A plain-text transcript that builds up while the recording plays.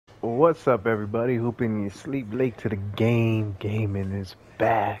What's up, everybody? Hooping you sleep late to the game. Gaming is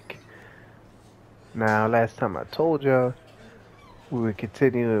back. Now, last time I told y'all we would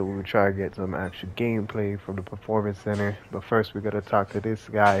continue. We would try to get some actual gameplay from the Performance Center. But first, we gotta talk to this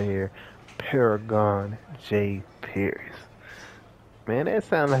guy here, Paragon J. Pierce. Man, that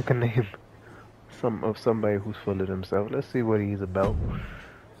sounds like a name of somebody who's full of themselves. Let's see what he's about.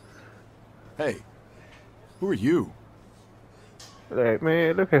 Hey, who are you? Like,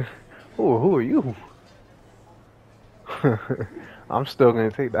 man, look at who are you? I'm still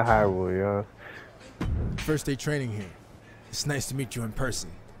gonna take the high road, y'all. First day training here. It's nice to meet you in person.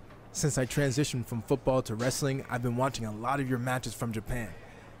 Since I transitioned from football to wrestling, I've been watching a lot of your matches from Japan.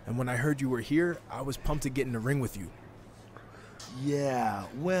 And when I heard you were here, I was pumped to get in the ring with you. Yeah,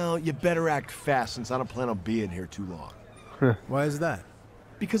 well, you better act fast since I don't plan on being here too long. Why is that?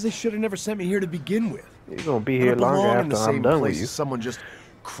 Because they should have never sent me here to begin with. You're gonna be I here don't longer belong in after the I'm same done with place you. as someone just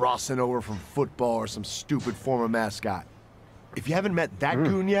crossing over from football or some stupid former mascot. If you haven't met that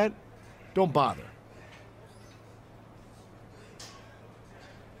goon yet, don't bother.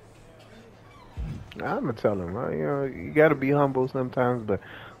 I'm gonna tell him, you gotta be humble sometimes, but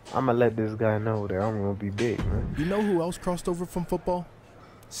I'm gonna let this guy know that I'm gonna be big, man. You know who else crossed over from football?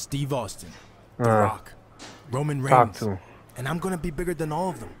 Steve Austin, The Uh, Rock, Roman Talk Reigns. to him. And I'm gonna be bigger than all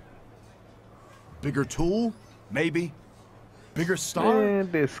of them. Bigger tool? Maybe. Bigger star? Man,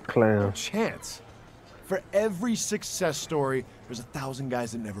 this No clown. chance. For every success story, there's 1,000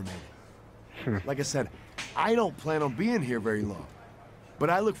 guys that never made it. Like I said, I don't plan on being here very long. But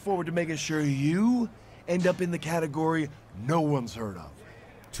I look forward to making sure you end up in the category no one's heard of.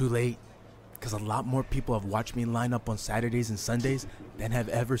 Too late. Because a lot more people have watched me line up on Saturdays and Sundays than have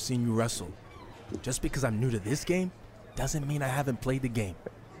ever seen you wrestle. Just because I'm new to this game doesn't mean I haven't played the game.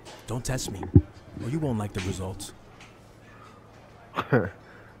 Don't test me, or you won't like the results.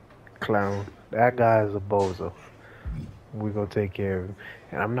 Clown. That guy is a bozo. We gonna take care of him.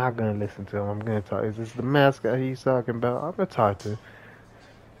 And I'm not gonna listen to him. I'm gonna talk. Is this the mascot he's talking about? I'm gonna talk to him.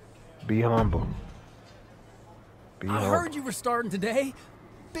 Be humble. Be I humble. heard you were starting today.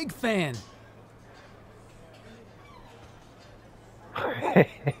 Big fan.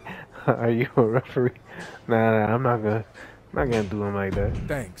 Are you a referee? Nah, I'm not gonna do him like that.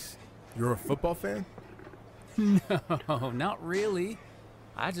 Thanks. You're a football fan? No, not really.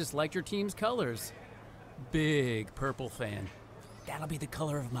 I just liked your team's colors. Big purple fan. That'll be the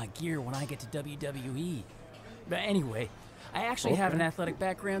color of my gear when I get to WWE. But anyway, I actually have an athletic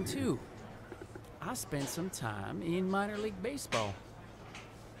background too. I spent some time in minor league baseball.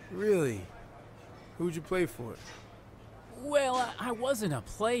 Really? Who'd you play for? Well, I wasn't a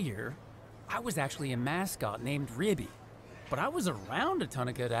player. I was actually a mascot named Ribby. But I was around a ton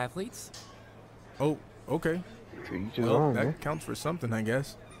of good athletes. Oh, okay. To each his Well, own, that man. counts for something, I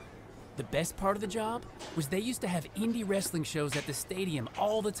guess. The best part of the job was they used to have indie wrestling shows at the stadium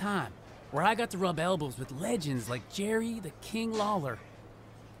all the time, where I got to rub elbows with legends like Jerry the King Lawler.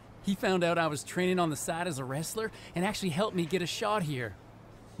 He found out I was training on the side as a wrestler and actually helped me get a shot here.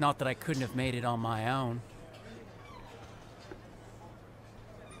 Not that I couldn't have made it on my own.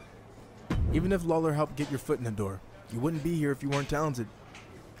 Even if Lawler helped get your foot in the door, you wouldn't be here if you weren't talented.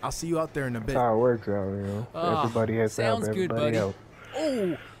 I'll see you out there in a bit. That's how it works out, you know. Everybody has to help Sounds good, everybody buddy. out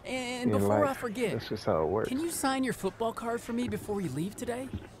Oh, and in before I life. forget, That's just how it works. can you sign your football card for me before you leave today?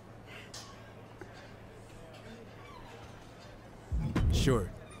 Sure.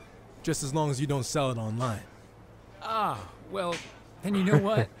 Just as long as you don't sell it online. Ah, well, then you know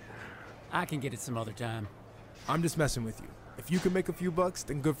what? I can get it some other time. I'm just messing with you. If you can make a few bucks,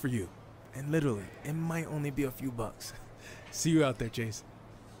 then good for you. And literally, it might only be a few bucks. See you out there, Chase.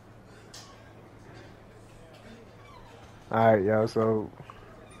 Alright, y'all, so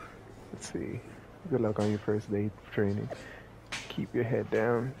let's see. Good luck on your first day of training. Keep your head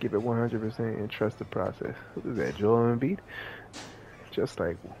down, give it 100%, and trust the process. Who is that, Joel Embiid? Just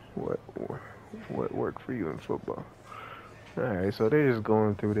like what worked for you in football. Alright, so they're just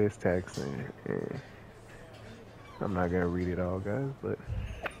going through this text, and I'm not gonna read it all, guys, but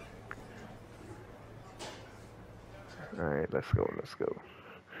alright, let's go.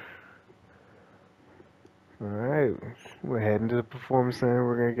 Alright, we're heading to the Performance Center.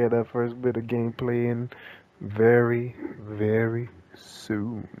 We're gonna get our first bit of gameplay in very, very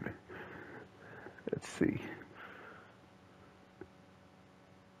soon. Let's see.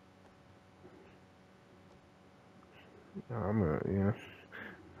 I'm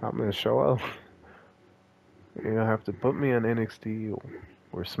gonna show up. You're gonna have to put me on NXT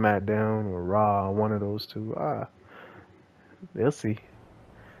or SmackDown or Raw, one of those two. They'll see.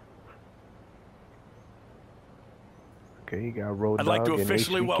 Okay, you got Road I'd Dogg like to and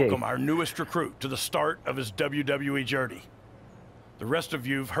officially HBK. welcome our newest recruit to the start of his WWE journey. The rest of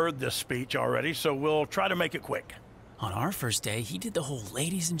you've heard this speech already, so we'll try to make it quick. On our first day, he did the whole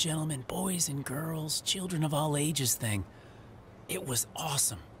ladies and gentlemen, boys and girls, children of all ages thing. It was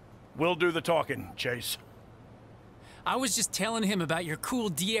awesome. We'll do the talking, Chase. I was just telling him about your cool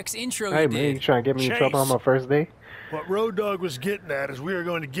DX intro Hey you man, you did. trying to get me in trouble on my first day? What Road Dogg was getting at is we are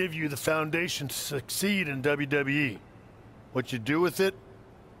going to give you the foundation to succeed in WWE. What you do with it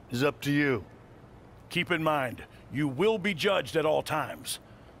is up to you. Keep in mind, you will be judged at all times.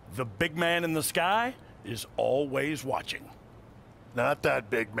 The big man in the sky is always watching. Not that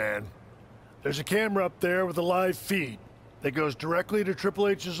big man. There's a camera up there with a live feed that goes directly to Triple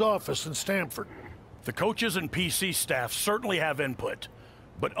H's office in Stamford. The coaches and PC staff certainly have input,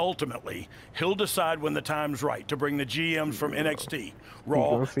 but ultimately, he'll decide when the time's right to bring the GMs from NXT,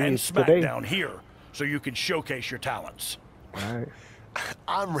 Raw, and SmackDown here so you can showcase your talents. All right.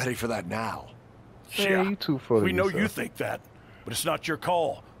 I'm ready for that now. Yeah, you too full of we know yourself. you think that, but it's not your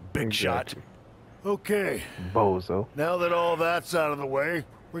call, big shot. Okay, Bozo. now that all that's out of the way,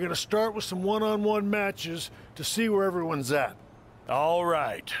 we're going to start with some one-on-one matches to see where everyone's at. All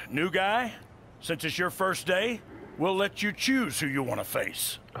right, new guy, since it's your first day, we'll let you choose who you want to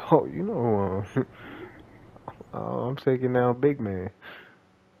face. Oh, you know, I'm taking down big man,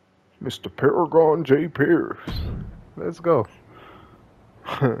 Mr. Paragon J. Pierce. Let's go.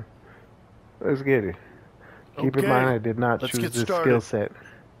 Let's get it. Keep in Okay, mind, I did not let's choose get the started. skill set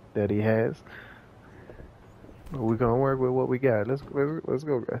that he has. But we're gonna work with what we got. Let's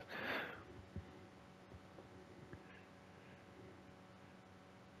go, guys.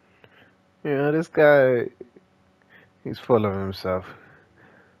 Yeah, this guy, he's full of himself.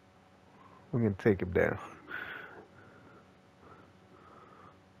 We can take him down.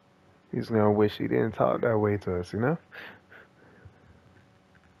 He's gonna wish he didn't talk that way to us, you know?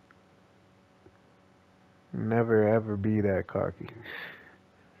 Never ever be that cocky.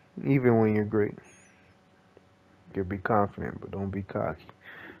 Even when you're great. You can be confident, but don't be cocky.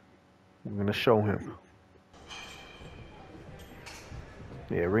 We're gonna show him.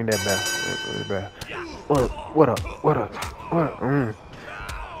 Yeah, ring that bell. Ring that bell. What up? What up? What up?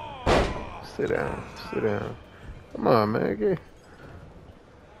 Sit down. Sit down. Come on, man.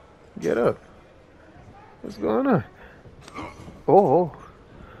 Get up. What's going on? Oh.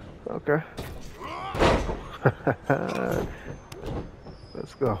 Okay.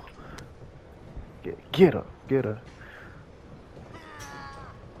 Let's go. Get up. Get up.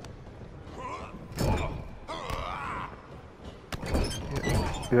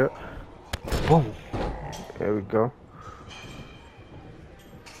 Yep. Boom. There we go.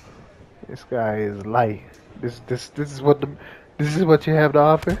 This guy is light. This is what you have to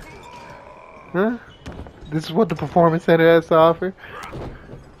offer? Huh? This is what the performance center has to offer?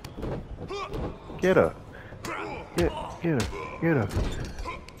 Get up. Get up. Get up.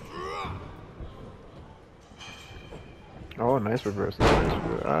 Oh, nice reversal. Nice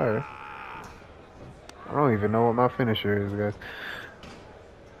reversal. Alright. I don't even know what my finisher is, guys.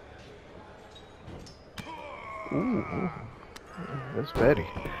 Ooh. That's Betty.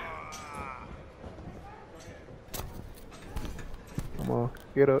 Come on.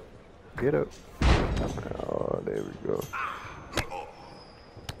 Get up. Get up. Oh, there we go.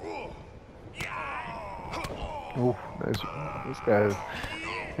 Ooh, nice. This guy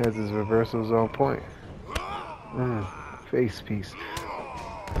has his reversals on point. Face piece.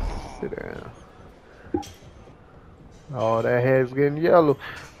 Sit down. Oh, that head's getting yellow.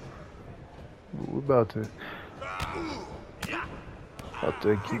 We're about to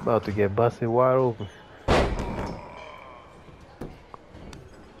get busted wide open.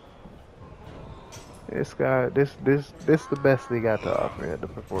 This guy, this the best they got to offer at the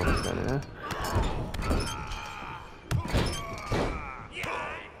performance center, huh?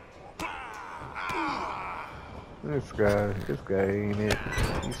 This guy ain't it.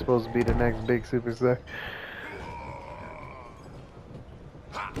 He's supposed to be the next big superstar.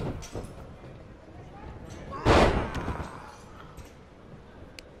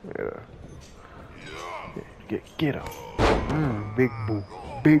 Yeah. Get up. Big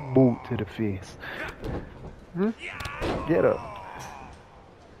boot to the face. Get up.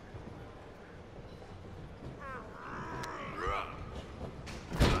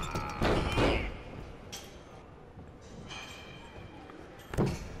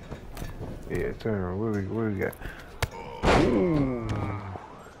 Yeah, turn around. What we got? Ooh.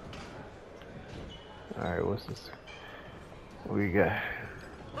 Alright, what's this? What we got?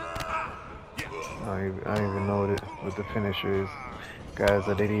 I don't even know what the finisher is. Guys,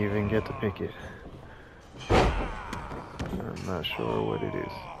 I didn't even get to pick it. I'm not sure what it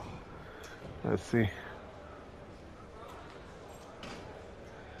is. Let's see.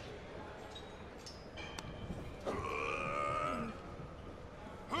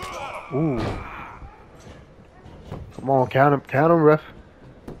 Ooh. Come on, count him, ref.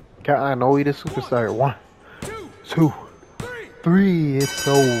 I know he the superstar. 1, 2, 3. It's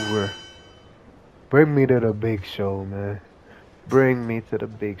over. Bring me to the big show, man. Bring me to the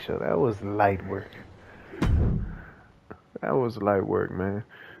big show. That was light work. That was light work, man.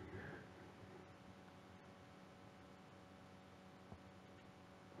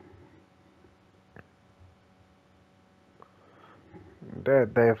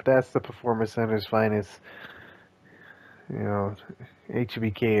 If that's the Performance Center's finest, you know,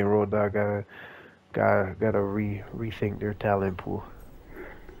 HBK and Road Dogg gotta rethink their talent pool.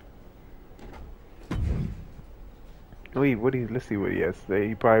 Wait, let's see what he has to say.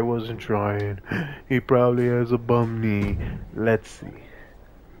 He probably wasn't trying. He probably has a bum knee. Let's see.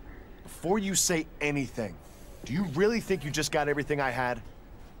 Before you say anything, do you really think you just got everything I had?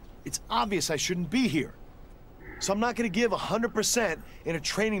 It's obvious I shouldn't be here. So I'm not going to give 100% in a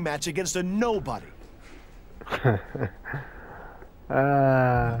training match against a nobody. You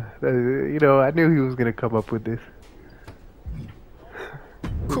know, I knew he was going to come up with this.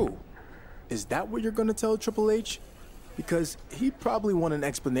 Cool. Is that what you're going to tell Triple H? Because he'd probably want an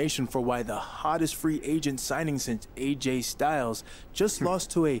explanation for why the hottest free agent signing since AJ Styles just lost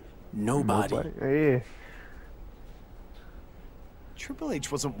to a nobody. Yeah. Triple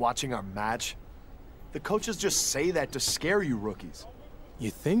H wasn't watching our match. The coaches just say that to scare you rookies.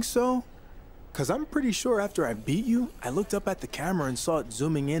 You think so? Because I'm pretty sure after I beat you, I looked up at the camera and saw it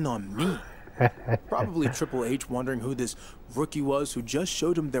zooming in on me. Probably Triple H wondering who this rookie was who just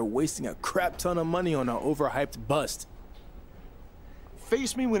showed him they're wasting a crap ton of money on an overhyped bust.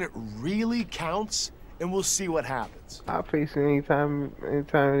 Face me when it really counts, and we'll see what happens. I'll face you anytime of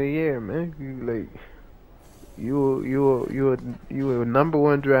the year, man. You a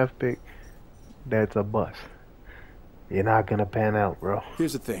 #1 draft pick. That's a bust. You're not gonna pan out, bro.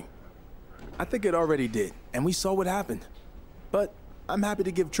 Here's the thing. I think it already did, and we saw what happened. But I'm happy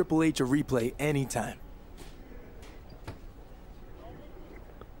to give Triple H a replay anytime.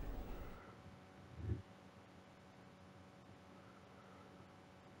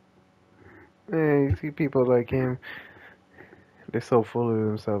 Man, you see people like him, they're so full of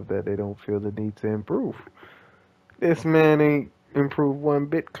themselves that they don't feel the need to improve. This man ain't improved one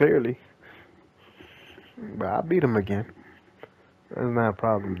bit, clearly. But I beat him again. That's not a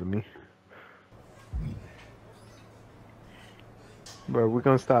problem to me. But we're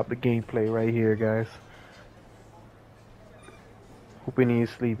gonna stop the gameplay right here, guys. Hoping you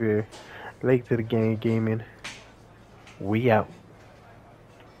sleep here. Late to the game gaming. We out.